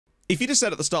If you just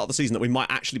said at the start of the season that we might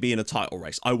actually be in a title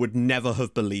race, I would never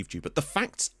have believed you. But the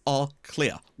facts are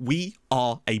clear. We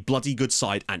are a bloody good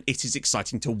side, and it is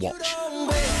exciting to watch. You don't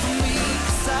wait for me,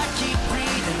 'cause I keep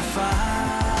breathing fire.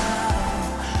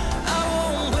 I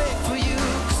won't wait for you,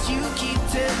 'cause you keep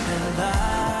telling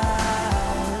lies.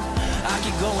 I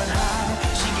keep going high,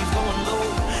 she keeps going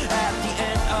low. At the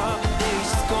end of the day,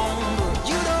 she's gone. But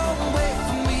you don't wait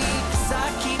for me, 'cause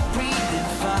I keep breathing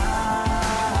fire.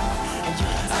 And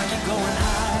I keep going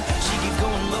high, she keeps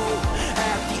going low.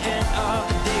 At the end of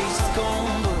the day, she's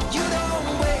gone. But you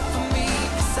don't wait for me,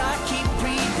 'cause I keep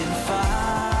breathing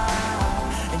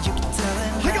fire. And you can tell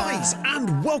it. Hi guys,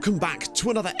 and welcome back to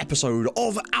another episode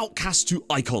of Outcasts to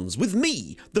Icons with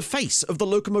me, the face of the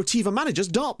Locomotiva Manager's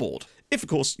dartboard. If, of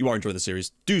course, you are enjoying the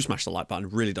series, do smash the like button.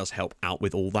 It really does help out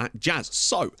with all that jazz.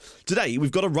 So, today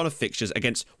we've got a run of fixtures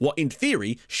against what, in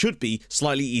theory, should be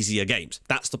slightly easier games.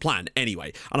 That's the plan,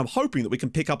 anyway. And I'm hoping that we can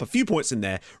pick up a few points in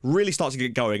there, really start to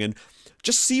get going, and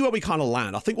just see where we kind of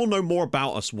land. I think we'll know more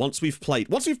about us once we've played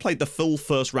the full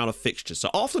first round of fixtures. So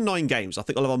after 9 games, I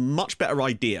think we'll have a much better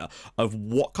idea of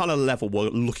what kind of level we're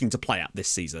looking to play at this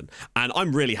season. And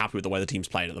I'm really happy with the way the team's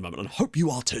playing at the moment, and I hope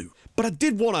you are too. But I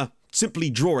did want to simply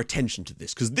draw attention to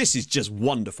this, because this is just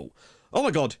wonderful. Oh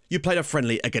my god, you played a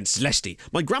friendly against Celeste.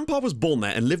 My grandpa was born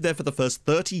there and lived there for the first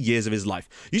 30 years of his life.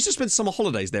 Used to spend summer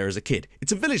holidays there as a kid.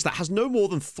 It's a village that has no more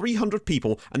than 300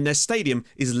 people, and their stadium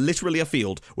is literally a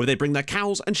field where they bring their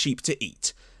cows and sheep to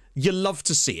eat. You love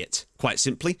to see it, quite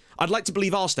simply. I'd like to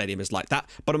believe our stadium is like that,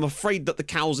 but I'm afraid that the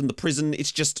cows in the prison,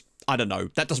 it's just, I don't know,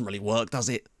 that doesn't really work, does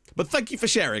it? But thank you for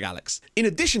sharing, Alex. In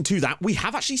addition to that, we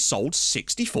have actually sold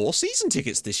 64 season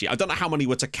tickets this year. I don't know how many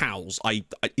were to cows.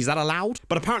 Is that allowed?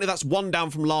 But apparently that's one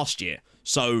down from last year.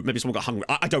 So maybe someone got hungry.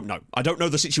 I don't know. I don't know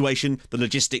the situation, the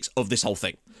logistics of this whole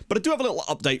thing. But I do have a little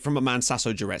update from a man,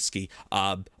 Sasso Jaretsky.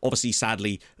 Obviously,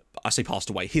 sadly, I say passed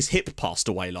away. His hip passed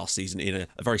away last season in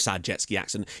a very sad jet ski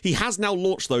accident. He has now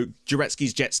launched, though,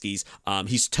 Jaretsky's jet skis.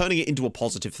 He's turning it into a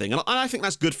positive thing, and I think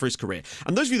that's good for his career.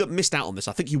 And those of you that missed out on this,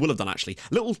 I think you will have done, actually.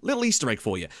 Little Easter egg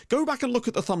for you. Go back and look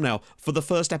at the thumbnail for the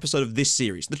first episode of this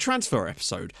series, the transfer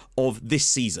episode of this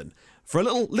season. For a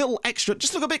little extra,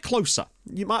 just look a bit closer.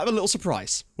 You might have a little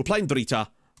surprise. We're playing Drita.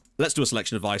 Let's do a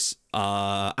selection advice.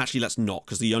 Actually, let's not,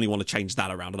 because you only want to change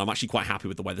that around, and I'm actually quite happy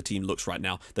with the way the team looks right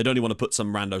now. They'd only want to put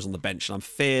some randos on the bench, and I'm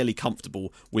fairly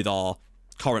comfortable with our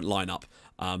current lineup.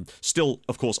 Still,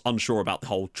 of course, unsure about the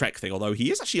whole Trek thing, although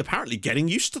he is actually apparently getting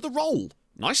used to the role.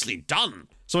 Nicely done.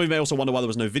 Some of you may also wonder why there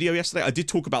was no video yesterday. I did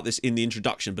talk about this in the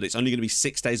introduction, but it's only going to be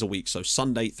 6 days a week, so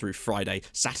Sunday through Friday,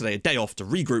 Saturday a day off to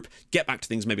regroup, get back to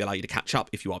things, maybe allow you to catch up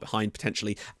if you are behind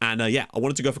potentially. And yeah, I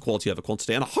wanted to go for quality over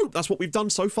quantity, and I hope that's what we've done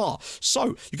so far.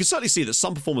 So you can certainly see that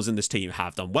some performers in this team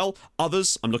have done well.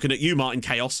 Others, I'm looking at you, Martin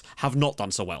Chaos, have not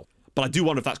done so well. But I do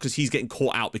wonder if that's because he's getting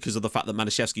caught out because of the fact that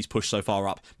Maniszewski's pushed so far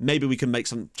up. Maybe we can make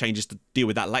some changes to deal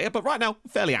with that later, but right now, I'm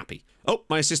fairly happy. Oh,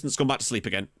 my assistant's gone back to sleep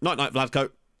again. Night-night,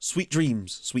 Vladko. Sweet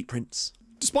dreams, sweet prince.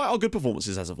 Despite our good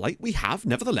performances as of late, we have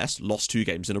nevertheless lost 2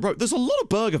 games in a row. There's a lot of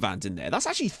burger vans in there. That's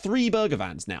actually 3 burger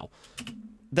vans now.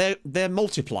 They're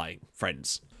multiplying,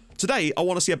 friends. Today, I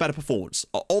want to see a better performance.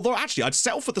 Although, actually, I'd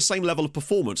settle for the same level of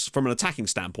performance from an attacking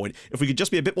standpoint if we could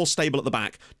just be a bit more stable at the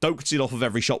back, don't concede off of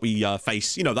every shot we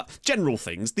face, you know, that general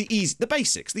things, the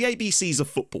basics, the ABCs of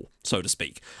football, so to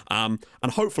speak. And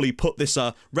hopefully put this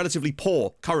relatively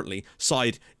poor, currently,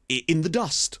 side in the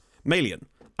dust. Malian,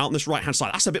 out on this right-hand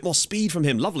side. That's a bit more speed from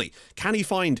him. Lovely. Can he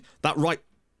find that right...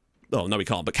 Oh, no, he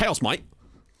can't, but Chaos might.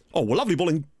 Oh, well, lovely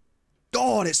balling.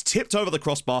 Oh, and it's tipped over the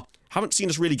crossbar. Haven't seen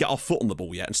us really get our foot on the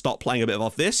ball yet and start playing a bit of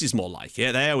off. This is more like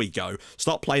it. There we go.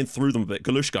 Start playing through them a bit.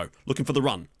 Galushko, looking for the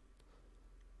run.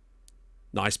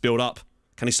 Nice build up.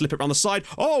 Can he slip it around the side?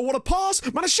 Oh, what a pass!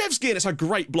 Maniszewski, and it's a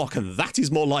great block, and that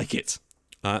is more like it.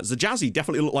 Zajazzi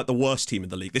definitely look like the worst team in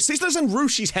the league. This Sizzlers and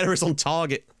Rushi's header is on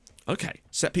target. Okay,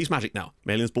 set piece magic now.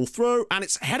 Malian's ball throw, and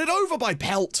it's headed over by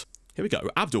Pelt. Here we go.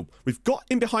 Abdul, we've got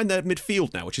in behind their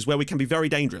midfield now, which is where we can be very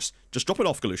dangerous. Just drop it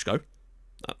off, Galushko.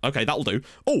 Okay, that'll do.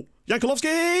 Oh,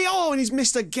 Yankolovsky! Oh, and he's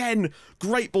missed again.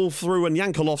 Great ball through, and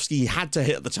Yankolovsky had to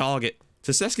hit the target.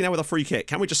 Tseski now with a free kick.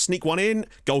 Can we just sneak one in?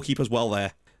 Goalkeeper's well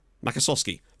there.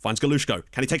 Makasowski finds Galushko.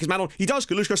 Can he take his man on? He does.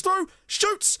 Galushko's through,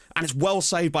 shoots, and it's well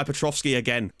saved by Petrovsky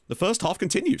again. The first half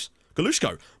continues.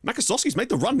 Galushko. Makasowski's made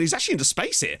the run, and he's actually into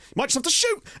space here. Might just have to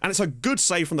shoot, and it's a good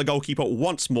save from the goalkeeper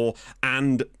once more,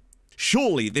 and...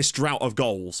 surely this drought of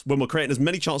goals, when we're creating as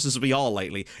many chances as we are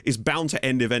lately, is bound to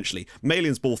end eventually.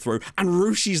 Malian's ball through, and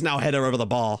Rushi's now header over the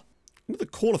bar. into the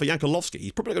corner for Yankolovsky.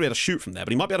 He's probably not going to be able to shoot from there,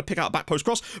 but he might be able to pick out a back post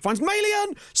cross. Finds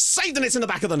Malian! Saved, and it's in the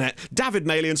back of the net. David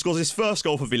Malian scores his first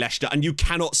goal for Vileshta, and you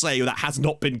cannot say that has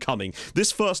not been coming.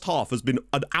 This first half has been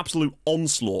an absolute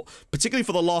onslaught, particularly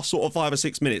for the last sort of 5 or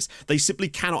 6 minutes. They simply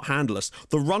cannot handle us.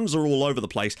 The runs are all over the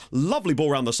place. Lovely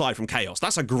ball around the side from Chaos.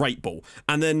 That's a great ball.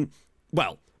 And then,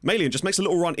 well, Malian just makes a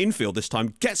little run infield this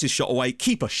time, gets his shot away.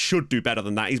 Keeper should do better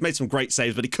than that. He's made some great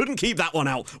saves, but he couldn't keep that one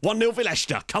out. 1-0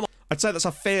 Vileshta. Come on. I'd say that's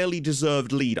a fairly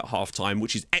deserved lead at half-time,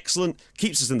 which is excellent.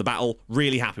 Keeps us in the battle.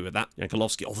 Really happy with that.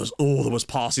 Yankolovsky. There was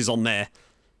passes on there.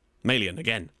 Malian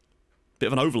again. Bit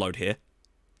of an overload here.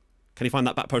 Can he find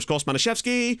that back post cross?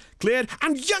 Maniszewski cleared.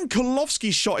 And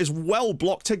Yankolovsky's shot is well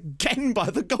blocked again by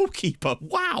the goalkeeper.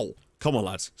 Wow. Come on,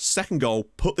 lads. Second goal.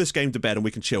 Put this game to bed and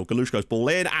we can chill. Galushko's ball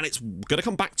in, and it's going to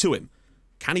come back to him.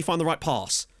 Can he find the right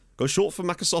pass? Go short for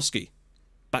Makasowski.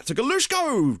 Back to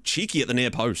Galushko. Cheeky at the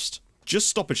near post. Just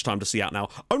stoppage time to see out now.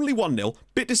 Only 1-0.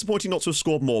 Bit disappointing not to have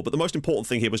scored more, but the most important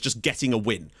thing here was just getting a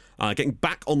win. Getting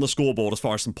back on the scoreboard as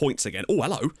far as some points again. Oh,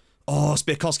 hello. Oh,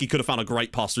 Spirkovsky could have found a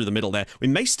great pass through the middle there. We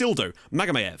may still do.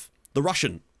 Magamayev, the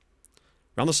Russian.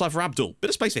 Round the side for Abdul. Bit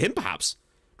of space for him, perhaps.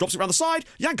 Drops it around the side.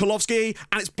 Yankolovsky,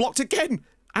 and it's blocked again.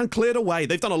 And cleared away.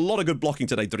 They've done a lot of good blocking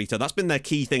today, Dorito. That's been their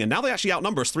key thing. And now they actually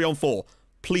outnumber us 3-on-4.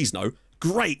 Please no.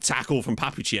 Great tackle from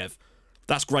Papuchiev.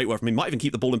 That's great work from him. Might even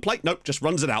keep the ball in play. Nope, just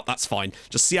runs it out. That's fine.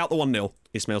 Just see out the 1-0.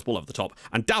 Ismail's ball over the top.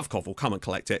 And Davkov will come and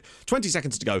collect it. 20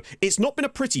 seconds to go. It's not been a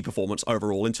pretty performance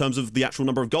overall in terms of the actual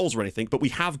number of goals or anything, but we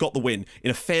have got the win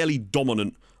in a fairly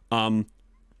dominant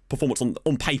performance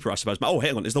on paper, I suppose. Oh,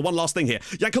 hang on. Is there one last thing here?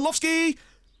 Yankolovsky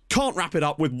can't wrap it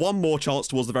up with one more chance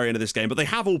towards the very end of this game, but they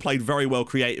have all played very well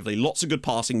creatively. Lots of good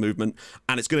passing movement,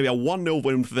 and it's going to be a 1-0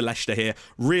 win for Vileshta here.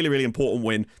 Really, really important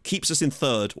win. Keeps us in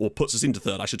third, or puts us into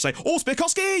third, I should say. Oh,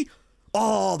 Spirkovsky!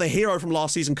 Oh, the hero from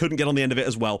last season couldn't get on the end of it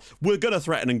as well. We're going to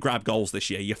threaten and grab goals this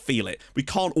year. You feel it. We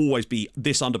can't always be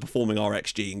this underperforming our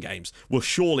XG in games. We're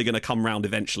surely going to come round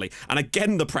eventually. And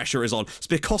again, the pressure is on.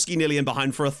 Spirkovsky nearly in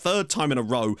behind for a third time in a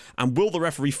row. And will the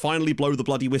referee finally blow the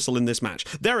bloody whistle in this match?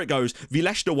 There it goes.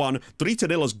 Vileshta 1.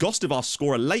 3-0 as Gostivas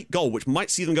score a late goal, which might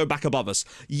see them go back above us.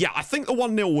 Yeah, I think the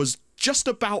 1-0 was just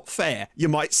about fair, you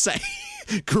might say.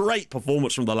 Great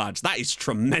performance from the lads. That is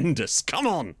tremendous. Come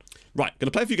on. Right, going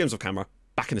to play a few games off camera.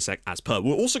 Back in a sec, as per.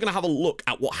 We're also going to have a look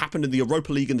at what happened in the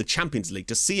Europa League and the Champions League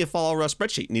to see if our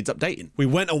spreadsheet needs updating. We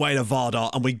went away to Vardar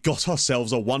and we got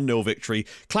ourselves a 1-0 victory.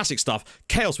 Classic stuff.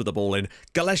 Chaos with the ball in.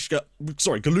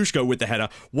 Galushko with the header.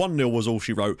 1-0 was all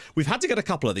she wrote. We've had to get a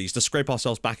couple of these to scrape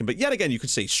ourselves back in, but yet again, you can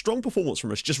see strong performance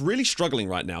from us, just really struggling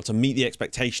right now to meet the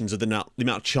expectations of the amount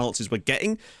of chances we're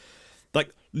getting. Like,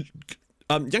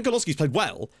 Yankolovsky's played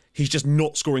well, he's just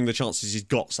not scoring the chances he's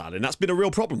got, sadly, and that's been a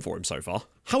real problem for him so far.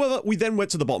 However, we then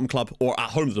went to the bottom club, or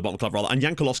at home to the bottom club rather, and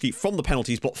Yankolovsky from the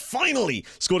penalty spot finally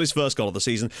scored his first goal of the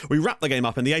season. We wrapped the game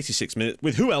up in the 86th minute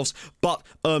with who else but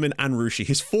Ermin Anrushi,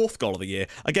 his 4th goal of the year.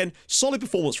 Again, solid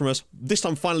performance from us. This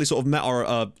time finally sort of met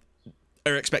our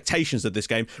expectations of this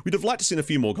game. We'd have liked to have seen a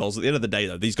few more goals. At the end of the day,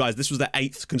 though, these guys, this was their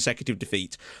 8th consecutive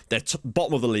defeat. They're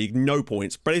bottom of the league, no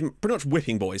points, pretty much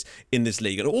whipping boys in this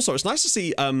league. And also, it's nice to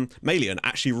see Malian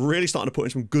actually really starting to put in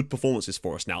some good performances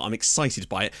for us now. I'm excited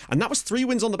by it. And that was 3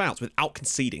 wins on the bounce without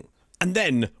conceding. And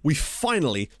then we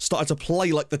finally started to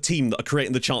play like the team that are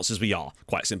creating the chances we are,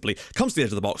 quite simply. Comes to the edge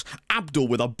of the box. Abdul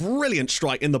with a brilliant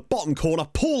strike in the bottom corner.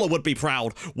 Paula would be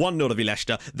proud. 1-0 to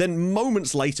Vileshta. Then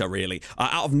moments later, really,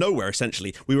 out of nowhere,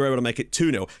 essentially, we were able to make it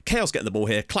 2-0. Chaos getting the ball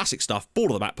here. Classic stuff. Ball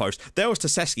to the back post. There was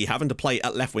Taseski having to play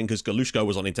at left wing because Galushko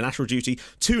was on international duty.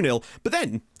 2-0. But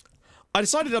then I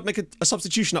decided I'd make a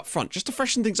substitution up front just to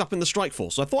freshen things up in the strike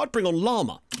force. So I thought I'd bring on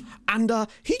Llama. And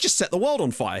he just set the world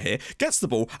on fire here, gets the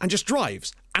ball and just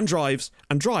drives and drives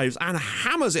and drives and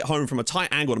hammers it home from a tight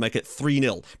angle to make it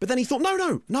 3-0. But then he thought,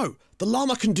 no, the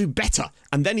Llama can do better.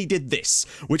 And then he did this,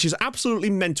 which is absolutely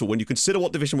mental when you consider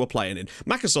what division we're playing in.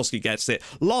 Makasowski gets it,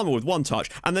 Llama with one touch,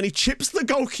 and then he chips the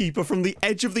goalkeeper from the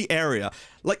edge of the area.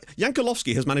 Like,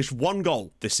 Yankolovsky has managed 1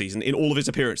 goal this season in all of his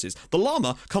appearances. The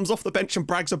Llama comes off the bench and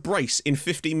brags a brace in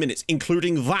 15 minutes,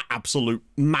 including that absolute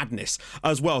madness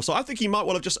as well. So I think he might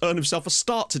well have just earned himself a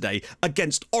start today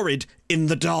against Ohrid in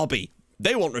the derby.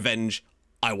 They want revenge.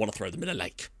 I want to throw them in a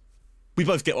lake. We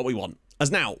both get what we want. As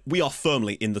now, we are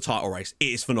firmly in the title race. It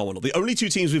is phenomenal. The only 2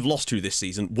 teams we've lost to this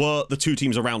season were the 2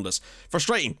 teams around us.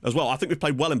 Frustrating as well. I think we've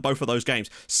played well in both of those games.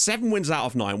 7 wins out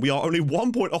of 9. We are only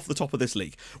 1 point off the top of this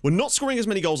league. We're not scoring as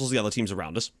many goals as the other teams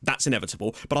around us. That's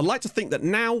inevitable. But I'd like to think that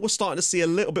now we're starting to see a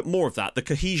little bit more of that. The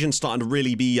cohesion starting to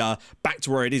really be back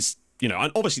to where it is You know,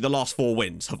 and obviously the last 4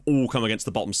 wins have all come against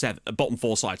the bottom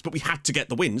 4 sides, but we had to get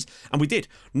the wins, and we did.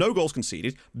 No goals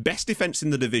conceded, best defense in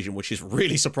the division, which is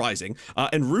really surprising,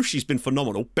 and Rushi's been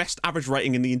phenomenal, best average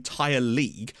rating in the entire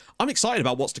league. I'm excited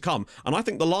about what's to come, and I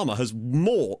think the Llama has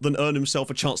more than earned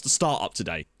himself a chance to start up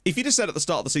today. If you'd have said at the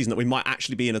start of the season that we might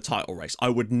actually be in a title race, I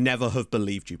would never have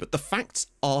believed you, but the facts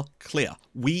are clear.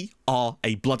 We are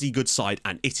a bloody good side,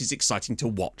 and it is exciting to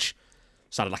watch.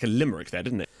 Sounded like a limerick there,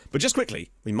 didn't it? But just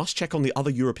quickly, we must check on the other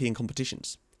European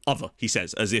competitions. Other, he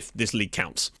says, as if this league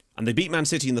counts. And they beat Man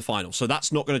City in the final, so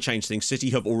that's not going to change things. City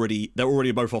they're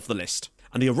already both off the list.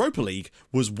 And the Europa League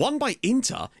was won by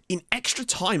Inter in extra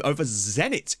time over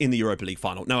Zenit in the Europa League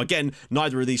final. Now, again,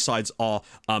 neither of these sides are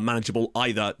manageable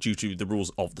either due to the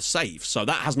rules of the save. So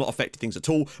that has not affected things at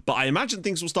all. But I imagine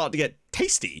things will start to get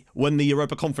tasty when the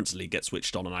Europa Conference League gets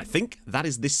switched on. And I think that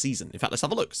is this season. In fact, let's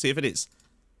have a look, see if it is.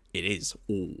 It is.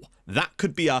 Oh, that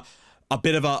could be a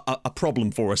bit of a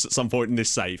problem for us at some point in this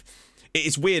save.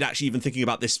 It's weird actually even thinking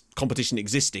about this competition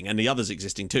existing and the others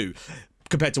existing too,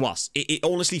 compared to us. It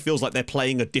honestly feels like they're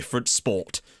playing a different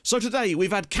sport. So today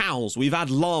we've had cows, we've had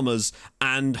llamas,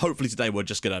 and hopefully today we're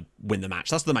just going to win the match.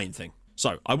 That's the main thing.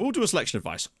 So I will do a selection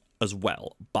advice as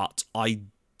well, but I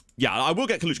will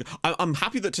get Kalushka. I'm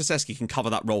happy that Taseski can cover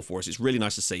that role for us. It's really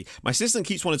nice to see. My assistant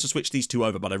keeps wanting to switch these two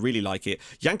over, but I really like it.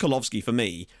 Yankolovsky, for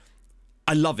me,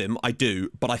 I love him, I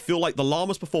do, but I feel like the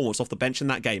Llama's performance off the bench in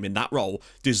that game, in that role,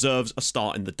 deserves a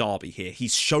start in the derby here.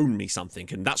 He's shown me something,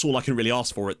 and that's all I can really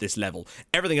ask for at this level.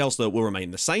 Everything else, though, will remain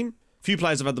the same. Few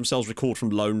players have had themselves recalled from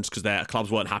loans because their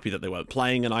clubs weren't happy that they weren't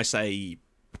playing, and I say,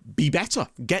 be better,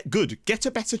 get good, get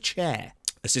a better chair.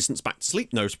 Assistant's back to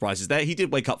sleep, no surprises there. He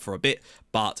did wake up for a bit,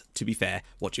 but to be fair,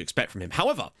 what do you expect from him?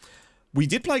 However, we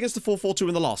did play against the 4-4-2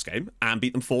 in the last game and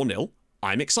beat them 4-0.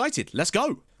 I'm excited. Let's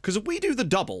go. Because if we do the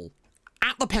double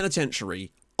at the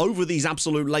penitentiary over these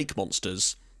absolute lake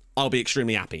monsters, I'll be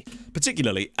extremely happy,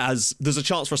 particularly as there's a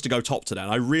chance for us to go top today,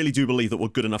 and I really do believe that we're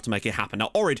good enough to make it happen.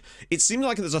 Now, Orid, it seemed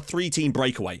like there's a 3-team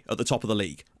breakaway at the top of the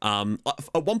league.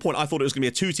 At one point, I thought it was going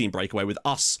to be a 2-team breakaway with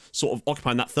us sort of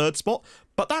occupying that 3rd spot,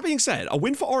 but that being said, a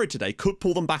win for Orid today could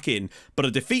pull them back in, but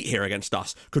a defeat here against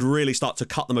us could really start to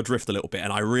cut them adrift a little bit,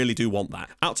 and I really do want that.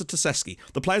 Out to Taseski.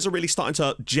 The players are really starting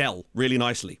to gel really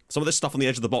nicely. Some of this stuff on the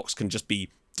edge of the box can just be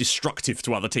destructive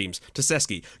to other teams.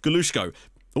 Taseski, Galushko.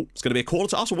 Oh, it's going to be a corner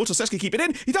to us. Will Taseski keep it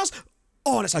in? He does.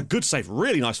 Oh, and it's a good save.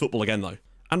 Really nice football again, though.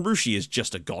 And Rushi is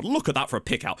just a god. Look at that for a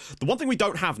pick out. The one thing we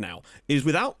don't have now is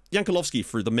without Yankolovsky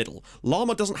through the middle,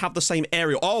 Llama doesn't have the same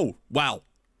area. Oh, wow.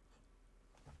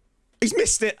 He's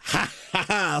missed it. Ha, ha,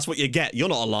 ha. That's what you get. You're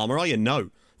not a Llama, are you? No.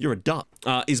 You're a duck.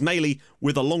 Ismaili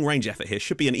with a long-range effort here.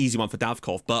 Should be an easy one for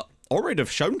Davkov, but Orid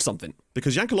have shown something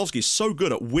because Yankolovsky is so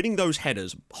good at winning those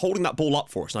headers, holding that ball up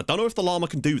for us. And I don't know if the Llama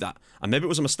can do that. And maybe it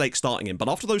was a mistake starting him, but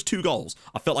after those 2 goals,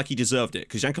 I felt like he deserved it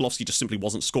because Yankolovsky just simply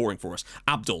wasn't scoring for us.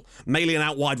 Abdul, Malian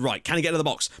out wide right. Can he get into the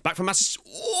box? Back from Massis.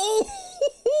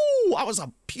 Oh, that was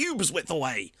a pubes width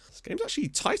away. This game's actually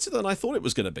tighter than I thought it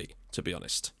was going to be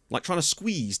honest. Like trying to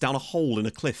squeeze down a hole in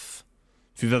a cliff.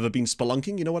 If you've ever been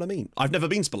spelunking, you know what I mean. I've never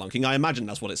been spelunking. I imagine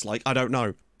that's what it's like. I don't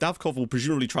know. Davkov will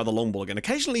presumably try the long ball again.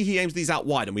 Occasionally he aims these out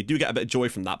wide and we do get a bit of joy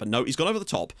from that, but no, he's gone over the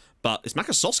top. But it's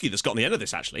Makasowski that's got on the end of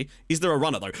this, actually. Is there a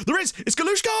runner, though? There is! It's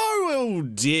Galushko! Oh,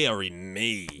 dearie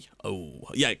me. Oh,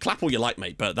 yeah, clap all you like,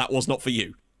 mate, but that was not for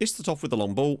you. It's the top with the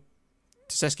long ball.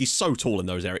 Taseski's so tall in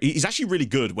those areas. He's actually really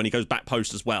good when he goes back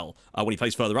post as well, when he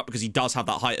plays further up, because he does have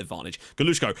that height advantage.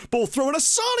 Galushko, ball through, and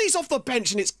Asani's off the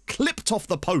bench, and it's clipped off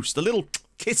the post. A little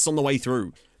kiss on the way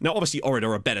through. Now, obviously, Orid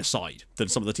are a better side than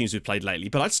some of the teams we've played lately,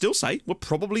 but I'd still say we're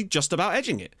probably just about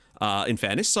edging it, in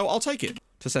fairness, so I'll take it.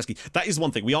 Taseski, that is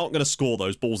one thing. We aren't going to score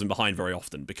those balls in behind very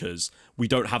often because we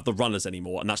don't have the runners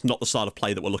anymore, and that's not the style of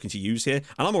play that we're looking to use here,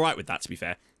 and I'm all right with that, to be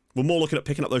fair. We're more looking at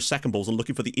picking up those second balls and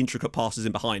looking for the intricate passes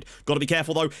in behind. Got to be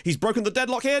careful, though. He's broken the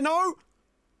deadlock here. No!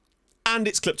 And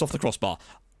it's clipped off the crossbar.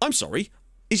 I'm sorry.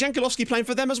 Is Yankolovsky playing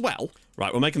for them as well?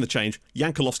 Right, we're making the change.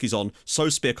 Yankolovsky's on. So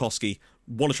Spierkowski.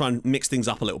 Want to try and mix things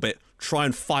up a little bit. Try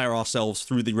and fire ourselves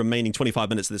through the remaining 25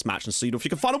 minutes of this match and see if you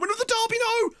can find a win of the derby.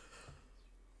 No!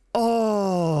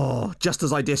 Oh, just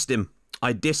as I dissed him.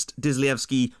 I dissed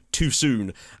Dislievski too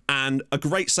soon. And a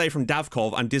great save from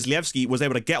Davkov, and Dislievski was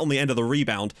able to get on the end of the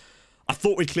rebound. I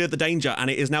thought we cleared the danger, and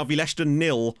it is now Vileshta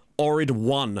 0, Orid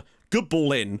 1. Good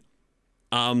ball in.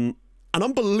 An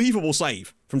unbelievable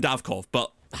save from Davkov,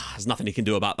 but there's nothing he can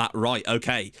do about that. Right,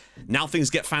 okay. Now things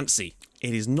get fancy.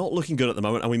 It is not looking good at the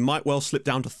moment, and we might well slip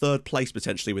down to 3rd place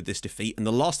potentially with this defeat, and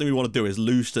the last thing we want to do is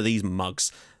lose to these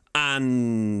mugs.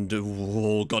 And,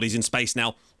 oh god, he's in space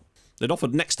now. They'd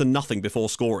offered next to nothing before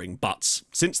scoring, but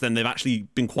since then they've actually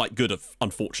been quite good,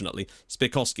 unfortunately.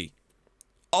 Spierkowski.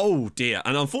 Oh dear.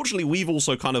 And unfortunately, we've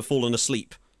also kind of fallen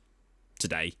asleep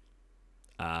today.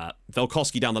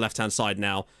 Velkoski down the left-hand side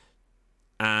now.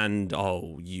 And,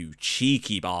 oh, you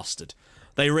cheeky bastard.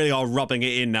 They really are rubbing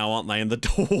it in now, aren't they? And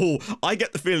I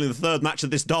get the feeling the third match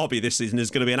of this derby this season is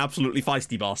going to be an absolutely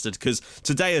feisty bastard, because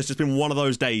today has just been one of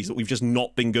those days that we've just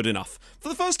not been good enough. For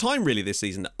the first time, really, this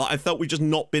season, I felt we've just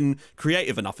not been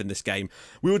creative enough in this game.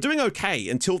 We were doing okay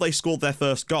until they scored their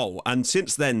first goal, and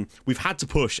since then, we've had to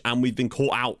push, and we've been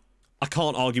caught out. I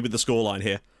can't argue with the scoreline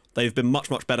here. They've been much,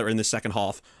 much better in this second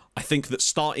half. I think that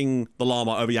starting the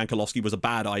Llama over Jankulovski was a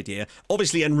bad idea.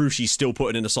 Obviously, Enrushi's still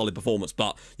putting in a solid performance,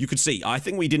 but you could see, I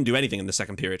think we didn't do anything in the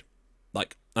second period.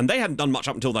 And they hadn't done much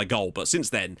up until their goal, but since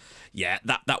then, yeah,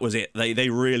 that was it. They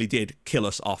really did kill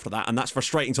us after that, and that's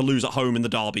frustrating to lose at home in the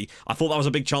derby. I thought that was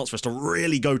a big chance for us to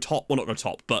really go top, well, not go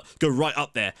top, but go right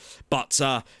up there. But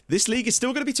this league is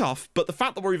still going to be tough, but the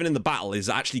fact that we're even in the battle is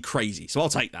actually crazy, so I'll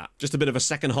take that. Just a bit of a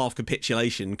second half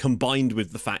capitulation combined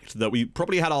with the fact that we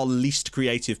probably had our least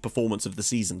creative performance of the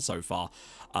season so far.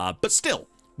 But still,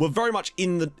 we're very much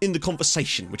in the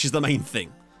conversation, which is the main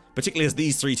thing. Particularly as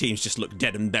these three teams just look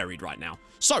dead and buried right now.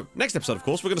 So, next episode, of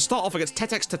course, we're going to start off against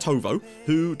Tetex Tetovo,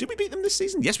 who, did we beat them this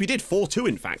season? Yes, we did, 4-2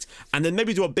 in fact. And then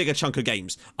maybe do a bigger chunk of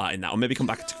games in that, or maybe come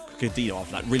back to Cadino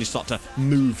after that, really start to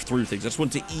move through things. I just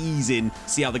want to ease in,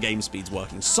 see how the game speed's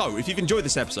working. So, if you've enjoyed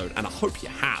this episode, and I hope you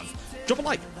have, drop a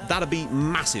like. That'd be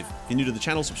massive. If you're new to the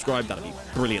channel, subscribe. That'd be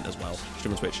brilliant as well.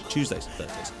 Stream on Twitch Tuesdays,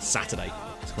 Thursdays, Saturday.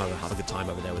 So come over and have a good time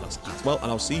over there with us as well.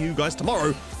 And I'll see you guys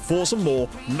tomorrow for some more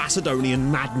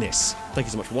Macedonian madness. Thank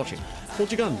you so much for watching.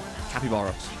 Hold your gun.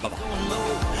 Capybara.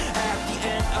 Bye-bye.